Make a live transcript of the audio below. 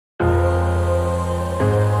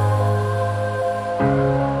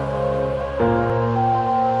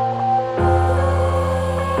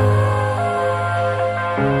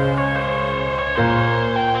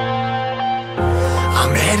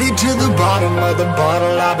of the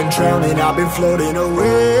bottle, I've been drowning, I've been floating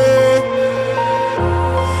away.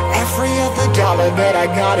 Every other dollar that I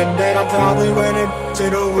got in bed, I probably went and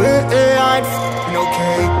it away. I ain't f***ing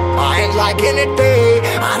okay, I ain't liking it, babe.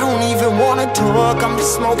 I don't even wanna talk, I'm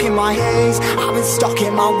just smoking my haze. I've been stuck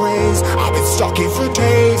in my ways, I've been stuck here for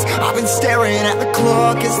days. I've been staring at the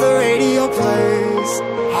clock as the radio plays.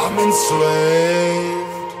 I'm enslaved.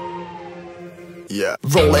 Yeah.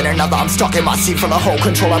 Rolling another, I'm stuck in my seat for the whole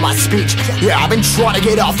control of my speech. Yeah, I've been trying to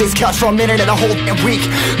get off this couch for a minute and a whole week.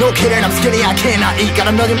 No kidding, I'm skinny, I cannot eat.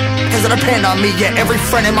 Got a million cause that depend on me. Yeah, every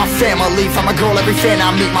friend in my family, from a girl, every fan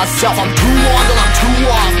I meet myself. I'm too on till I'm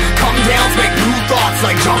too off. Come down to make new thoughts,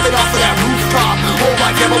 like jumping off of that rooftop. Hold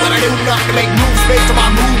my camera when I do nothing to make moves based on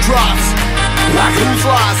my mood drops. Like who's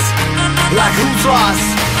lost? Like who's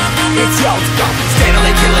lost? It's yo,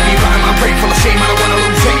 steadily killing me, running my brain full of shame, I don't wanna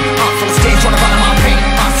lose it. Full of stage, trying to find my pain.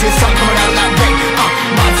 See the sun coming out of that rain.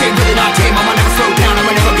 My day really not tame, I'ma never slow down,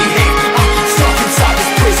 I'ma never behave. Stuck inside this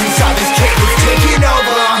prison, inside this cage, it's taking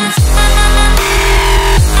over.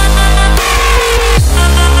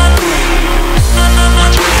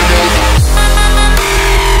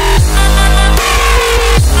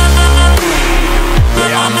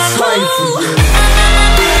 Yeah, I'm a slave for you.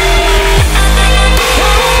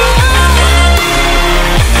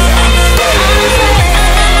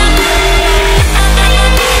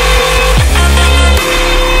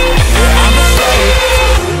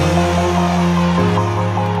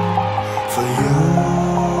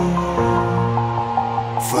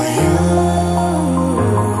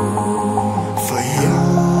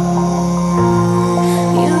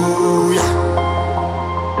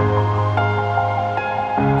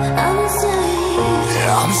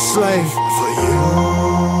 I'm a slave for you.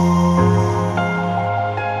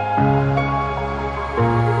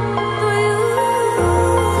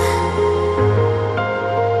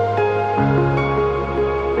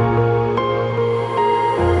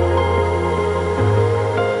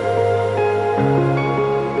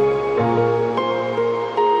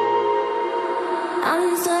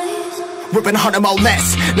 Ripping harder, more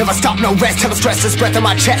less. Never stop, no rest. Till the stress is breath in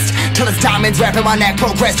my chest. Till it's diamonds wrapping my neck.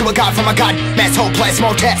 Progress to a god from a god mess. Hopeless,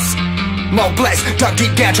 more tests, more blessed. Dug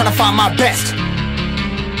deep down trying to find my best.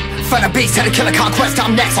 Find a beast, had to kill a conquest.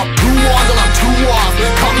 I'm next. I'm too on till I'm too off.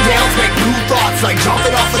 Come down to make new thoughts, like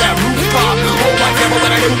jumping off of that rooftop. Hold my camera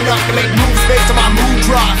when I do nothing to make moves based on my mood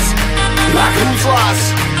drops. Like who's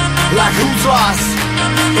lost? Like who's lost?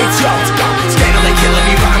 It's yo, steadily killing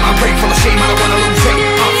me, running my brain full of shame. I don't wanna lose it.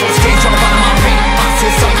 Full of stage, trying to find my pain. See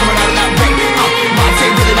the sun coming out of that rain.